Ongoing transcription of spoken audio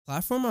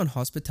Platform on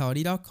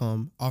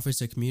Hospitality.com offers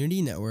a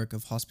community network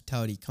of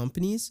hospitality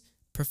companies,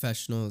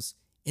 professionals,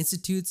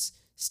 institutes,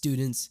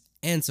 students,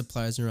 and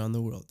suppliers around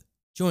the world.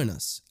 Join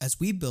us as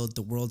we build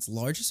the world's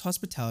largest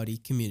hospitality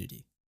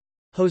community.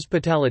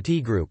 Hospitality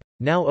Group,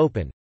 now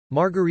open.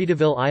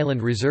 Margaritaville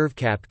Island Reserve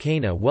Cap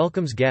Cana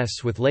welcomes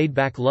guests with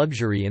laid-back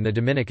luxury in the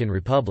Dominican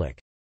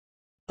Republic.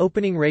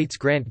 Opening rates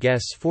grant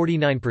guests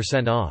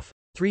 49% off,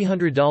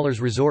 $300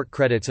 resort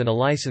credits and a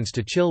license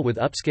to chill with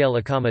upscale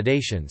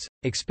accommodations,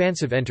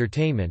 expansive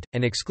entertainment,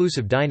 and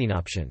exclusive dining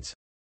options.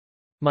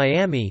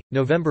 Miami,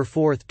 November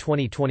 4,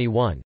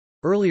 2021.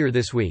 Earlier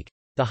this week,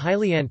 the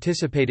highly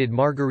anticipated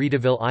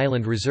Margaritaville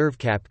Island Reserve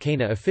Cap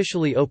Cana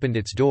officially opened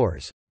its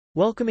doors,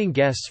 welcoming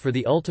guests for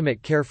the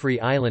ultimate carefree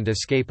island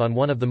escape on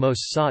one of the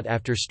most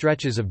sought-after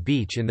stretches of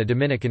beach in the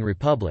Dominican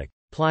Republic,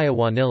 Playa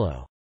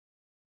Juanillo.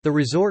 The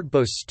resort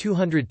boasts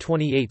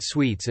 228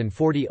 suites and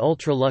 40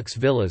 ultra-luxe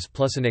villas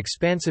plus an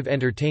expansive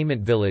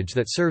entertainment village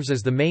that serves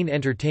as the main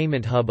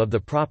entertainment hub of the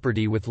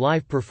property with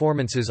live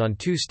performances on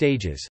 2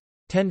 stages,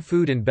 10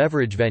 food and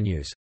beverage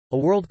venues, a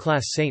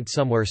world-class Saint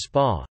Somewhere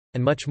spa,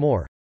 and much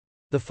more.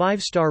 The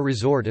 5-star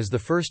resort is the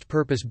first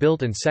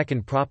purpose-built and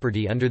second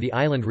property under the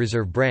Island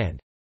Reserve brand,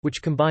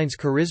 which combines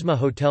Charisma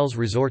Hotels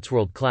Resorts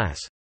world-class,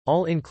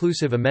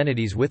 all-inclusive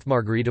amenities with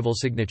Margaritaville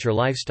signature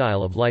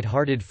lifestyle of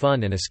light-hearted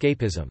fun and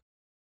escapism.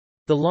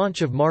 The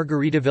launch of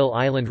Margaritaville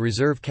Island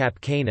Reserve Cap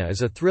Cana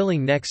is a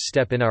thrilling next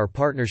step in our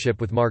partnership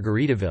with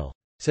Margaritaville,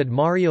 said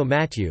Mario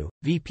Mathieu,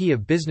 VP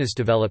of Business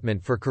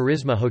Development for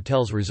Charisma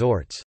Hotels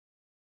Resorts.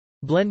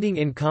 Blending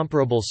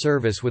incomparable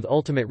service with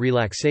ultimate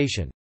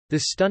relaxation,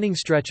 this stunning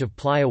stretch of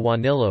Playa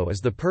Juanillo is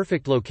the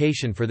perfect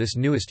location for this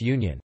newest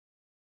union.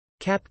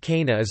 Cap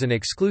Cana is an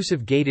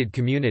exclusive gated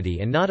community,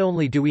 and not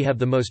only do we have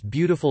the most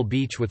beautiful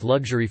beach with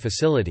luxury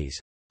facilities,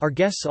 our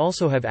guests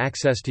also have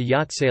access to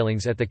yacht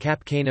sailings at the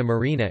Cap Cana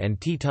Marina and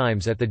tea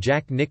times at the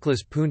Jack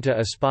Nicklaus Punta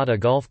Espada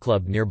Golf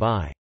Club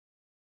nearby.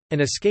 An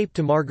escape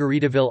to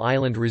Margaritaville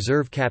Island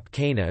Reserve Cap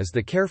Cana is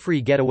the carefree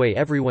getaway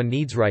everyone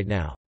needs right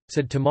now,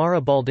 said Tamara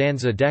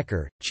Baldanza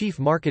Decker, Chief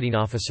Marketing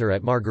Officer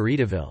at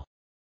Margaritaville.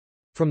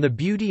 From the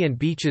beauty and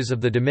beaches of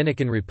the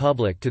Dominican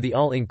Republic to the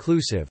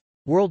all-inclusive,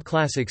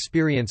 world-class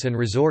experience and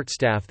resort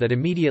staff that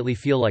immediately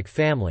feel like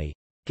family,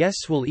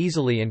 guests will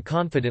easily and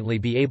confidently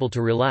be able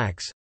to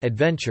relax,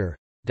 adventure,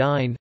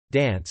 dine,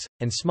 dance,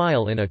 and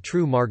smile in a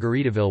true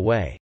Margaritaville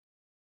way.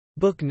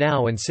 Book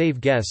now and save.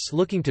 Guests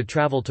looking to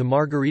travel to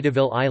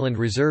Margaritaville Island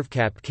Reserve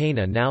Cap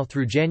Cana now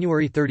through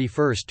January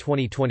 31,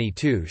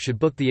 2022 should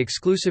book the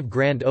exclusive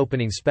grand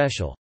opening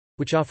special,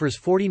 which offers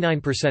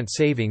 49%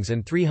 savings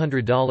and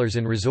 $300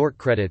 in resort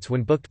credits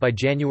when booked by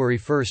January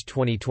 1,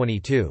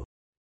 2022.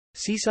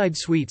 Seaside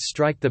Suites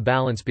strike the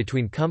balance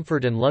between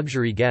comfort and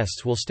luxury.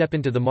 Guests will step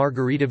into the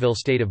Margaritaville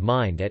state of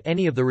mind at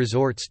any of the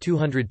resort's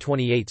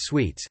 228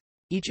 suites,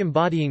 each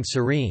embodying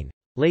serene,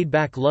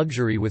 laid-back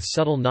luxury with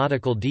subtle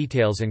nautical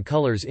details and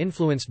colors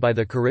influenced by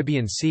the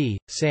Caribbean sea,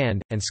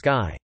 sand, and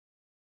sky.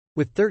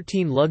 With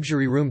 13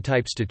 luxury room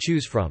types to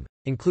choose from,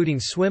 including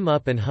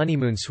swim-up and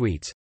honeymoon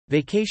suites,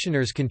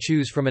 vacationers can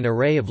choose from an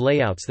array of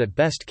layouts that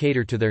best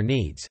cater to their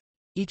needs,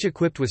 each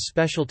equipped with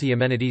specialty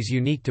amenities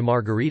unique to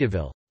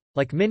Margaritaville,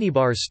 like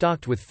minibars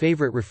stocked with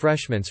favorite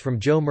refreshments from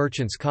Joe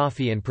Merchant's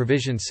Coffee and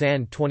Provision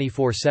Sand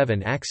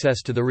 24/7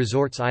 access to the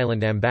resort's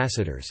island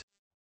ambassadors.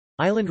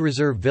 Island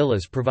Reserve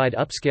Villas provide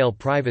upscale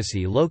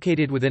privacy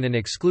located within an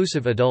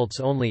exclusive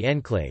adults-only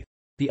enclave,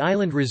 the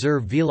Island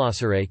Reserve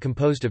Villaserie,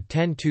 composed of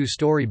 10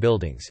 two-story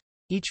buildings,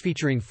 each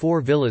featuring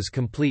 4 villas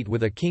complete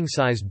with a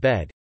king-sized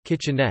bed,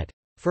 kitchenette,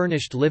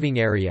 furnished living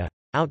area,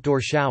 outdoor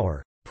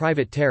shower,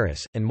 private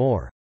terrace, and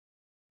more.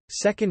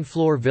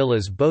 Second-floor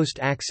villas boast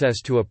access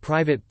to a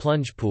private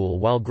plunge pool,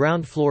 while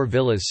ground-floor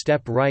villas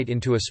step right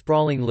into a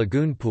sprawling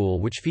lagoon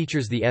pool which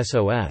features the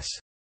SOS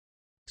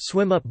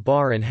swim-up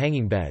bar and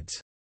hanging beds.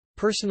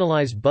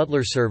 Personalized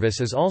butler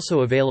service is also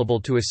available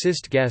to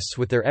assist guests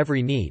with their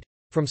every need,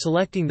 from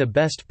selecting the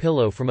best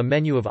pillow from a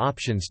menu of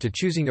options to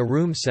choosing a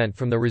room scent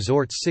from the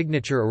resort's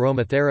signature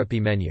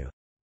aromatherapy menu.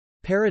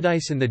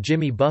 Paradise in the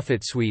Jimmy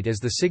Buffett Suite is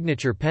the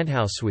signature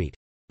penthouse suite,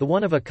 the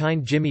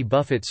one-of-a-kind Jimmy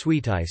Buffett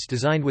Suiteice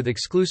designed with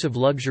exclusive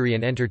luxury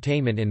and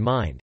entertainment in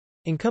mind,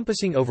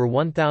 encompassing over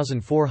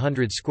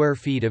 1,400 square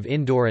feet of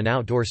indoor and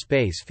outdoor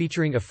space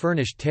featuring a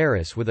furnished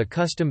terrace with a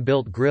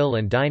custom-built grill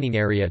and dining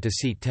area to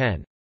seat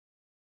 10.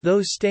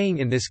 Those staying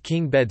in this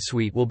king bed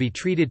suite will be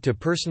treated to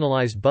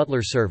personalized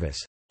butler service,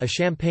 a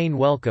champagne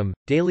welcome,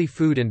 daily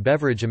food and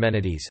beverage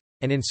amenities,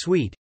 and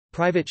in-suite,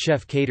 private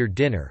chef-catered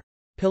dinner,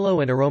 pillow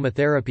and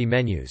aromatherapy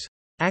menus,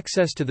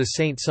 access to the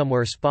Saint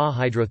Somewhere spa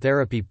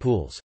hydrotherapy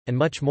pools, and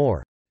much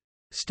more.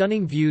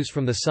 Stunning views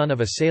from the Son of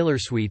a Sailor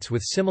Suites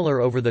with similar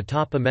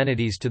over-the-top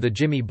amenities to the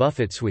Jimmy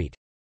Buffett Suite.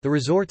 The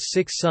resort's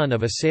 6 Son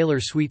of a Sailor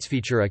Suites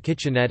feature a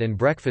kitchenette and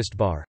breakfast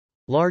bar,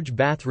 large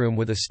bathroom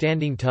with a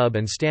standing tub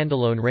and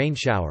standalone rain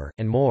shower,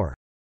 and more.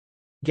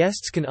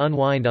 Guests can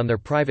unwind on their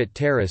private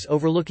terrace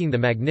overlooking the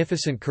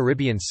magnificent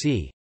Caribbean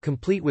Sea,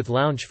 complete with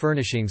lounge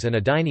furnishings and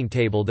a dining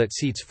table that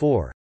seats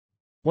 4.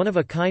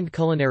 One-of-a-kind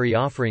culinary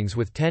offerings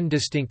with 10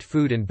 distinct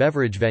food and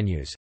beverage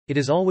venues. It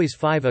is always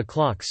 5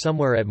 o'clock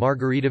somewhere at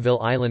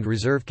Margaritaville Island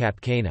Reserve Cap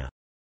Cana.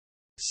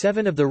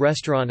 7 of the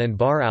restaurant and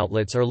bar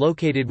outlets are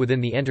located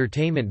within the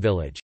entertainment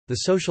village,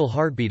 the social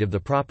heartbeat of the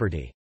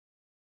property.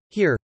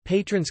 Here,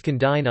 patrons can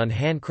dine on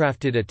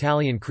handcrafted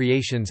Italian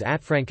creations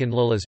at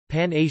Frankenlola's,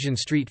 Pan-Asian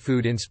street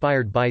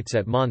food-inspired bites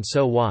at Mon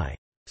So Y,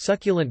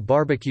 succulent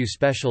barbecue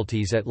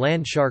specialties at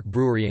Land Shark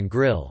Brewery and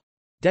Grill,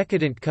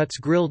 decadent cuts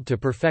grilled to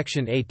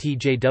perfection at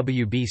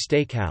TJWB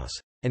Steakhouse,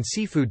 and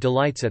seafood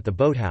delights at the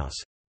Boathouse.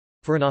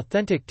 For an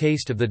authentic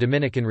taste of the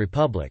Dominican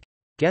Republic,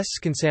 guests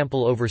can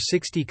sample over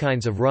 60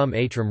 kinds of rum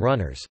Atrum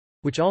runners,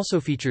 which also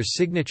features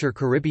signature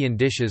Caribbean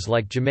dishes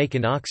like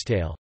Jamaican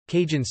oxtail,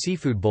 Cajun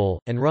seafood bowl,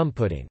 and rum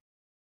pudding.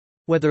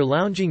 Whether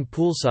lounging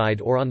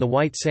poolside or on the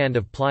white sand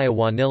of Playa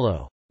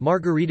Juanillo,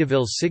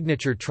 Margaritaville's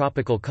signature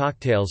tropical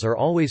cocktails are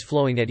always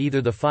flowing at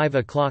either the 5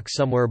 o'clock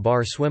somewhere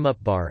bar Swim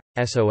Up Bar,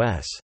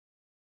 SOS.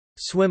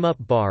 Swim Up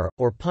Bar,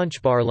 or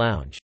Punch Bar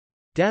Lounge.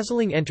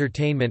 Dazzling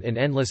entertainment and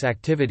endless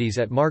activities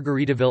at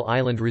Margaritaville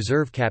Island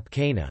Reserve Cap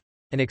Cana.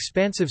 An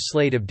expansive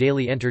slate of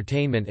daily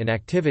entertainment and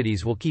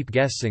activities will keep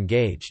guests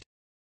engaged.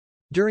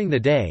 During the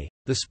day,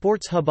 the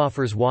sports hub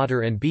offers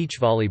water and beach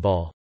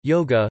volleyball,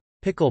 yoga,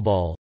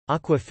 pickleball,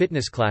 aqua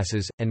fitness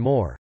classes, and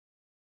more.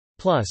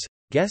 Plus,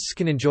 guests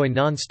can enjoy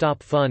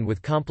non-stop fun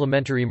with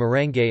complimentary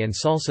merengue and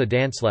salsa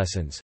dance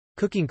lessons,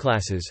 cooking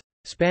classes,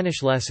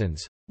 Spanish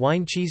lessons,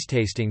 wine cheese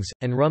tastings,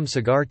 and rum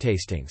cigar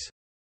tastings.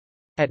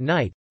 At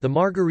night, the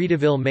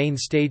Margaritaville main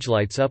stage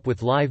lights up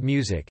with live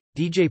music,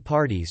 DJ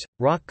parties,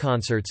 rock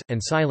concerts,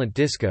 and silent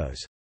discos.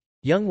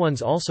 Young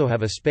ones also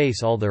have a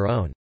space all their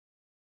own.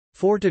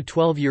 4 to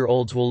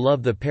 12-year-olds will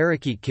love the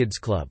Parakeet Kids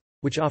Club,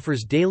 which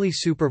offers daily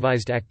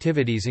supervised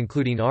activities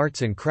including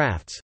arts and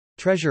crafts,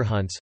 treasure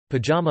hunts,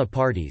 pajama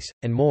parties,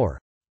 and more.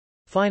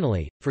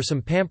 Finally, for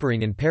some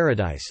pampering in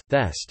paradise,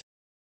 Thest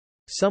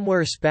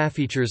Somewhere Spa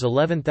features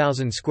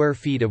 11,000 square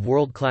feet of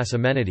world-class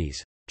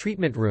amenities,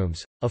 treatment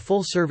rooms, a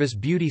full-service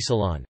beauty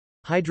salon,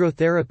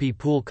 hydrotherapy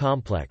pool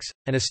complex,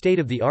 and a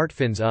state-of-the-art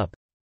Fins Up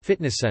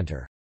fitness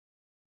center.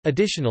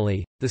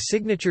 Additionally, the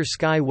signature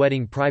Sky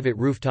Wedding private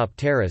rooftop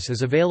terrace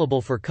is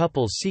available for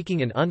couples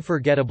seeking an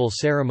unforgettable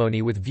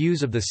ceremony with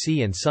views of the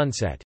sea and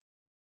sunset.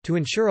 To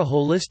ensure a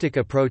holistic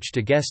approach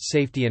to guest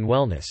safety and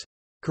wellness,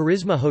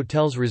 Charisma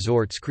Hotels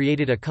Resorts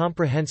created a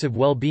comprehensive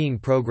well-being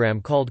program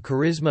called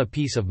Charisma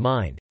Peace of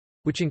Mind,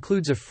 which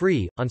includes a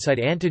free, on-site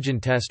antigen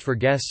test for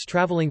guests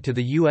traveling to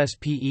the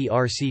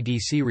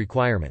USPERCDC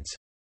requirements.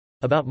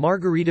 About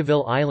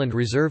Margaritaville Island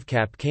Reserve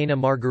Cap Cana.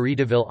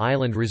 Margaritaville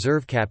Island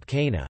Reserve Cap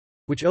Cana,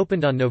 which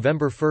opened on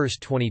November 1,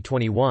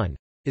 2021,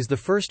 is the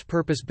first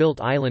purpose-built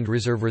island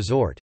reserve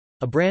resort,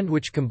 a brand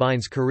which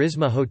combines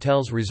Charisma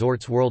Hotels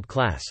Resorts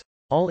world-class,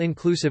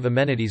 all-inclusive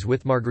amenities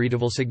with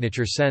Margaritaville's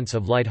signature sense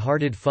of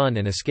light-hearted fun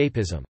and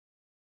escapism.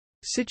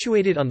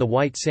 Situated on the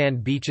white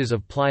sand beaches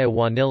of Playa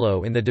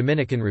Juanillo in the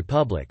Dominican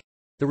Republic,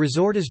 the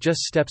resort is just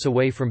steps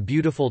away from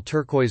beautiful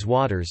turquoise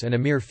waters and a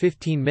mere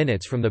 15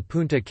 minutes from the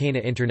Punta Cana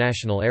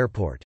International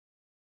Airport.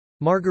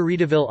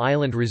 Margaritaville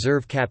Island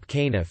Reserve Cap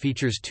Cana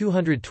features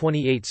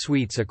 228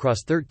 suites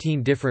across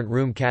 13 different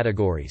room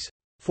categories,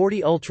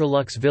 40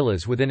 ultra-luxe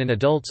villas within an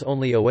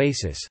adults-only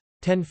oasis,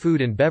 10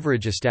 food and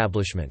beverage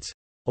establishments,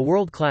 a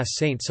world-class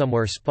Saint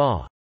Somewhere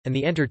Spa, and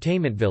the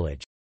Entertainment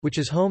Village, which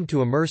is home to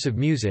immersive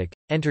music,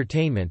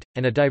 entertainment,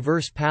 and a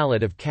diverse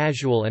palette of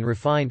casual and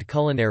refined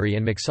culinary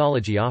and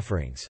mixology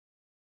offerings.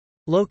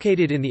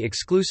 Located in the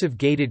exclusive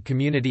gated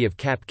community of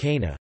Cap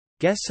Cana,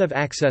 guests have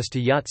access to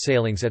yacht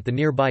sailings at the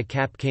nearby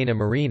Cap Cana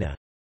Marina,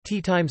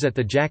 tea times at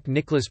the Jack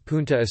Nicklaus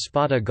Punta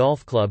Espada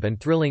Golf Club, and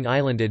thrilling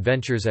island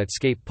adventures at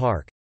Scape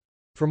Park.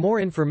 For more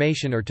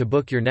information or to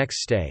book your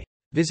next stay,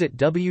 visit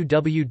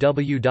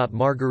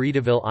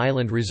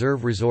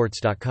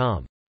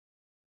www.margaritavilleislandreserveresorts.com.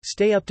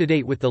 Stay up to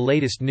date with the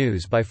latest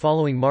news by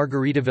following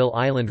Margaritaville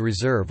Island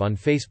Reserve on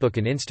Facebook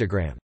and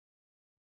Instagram.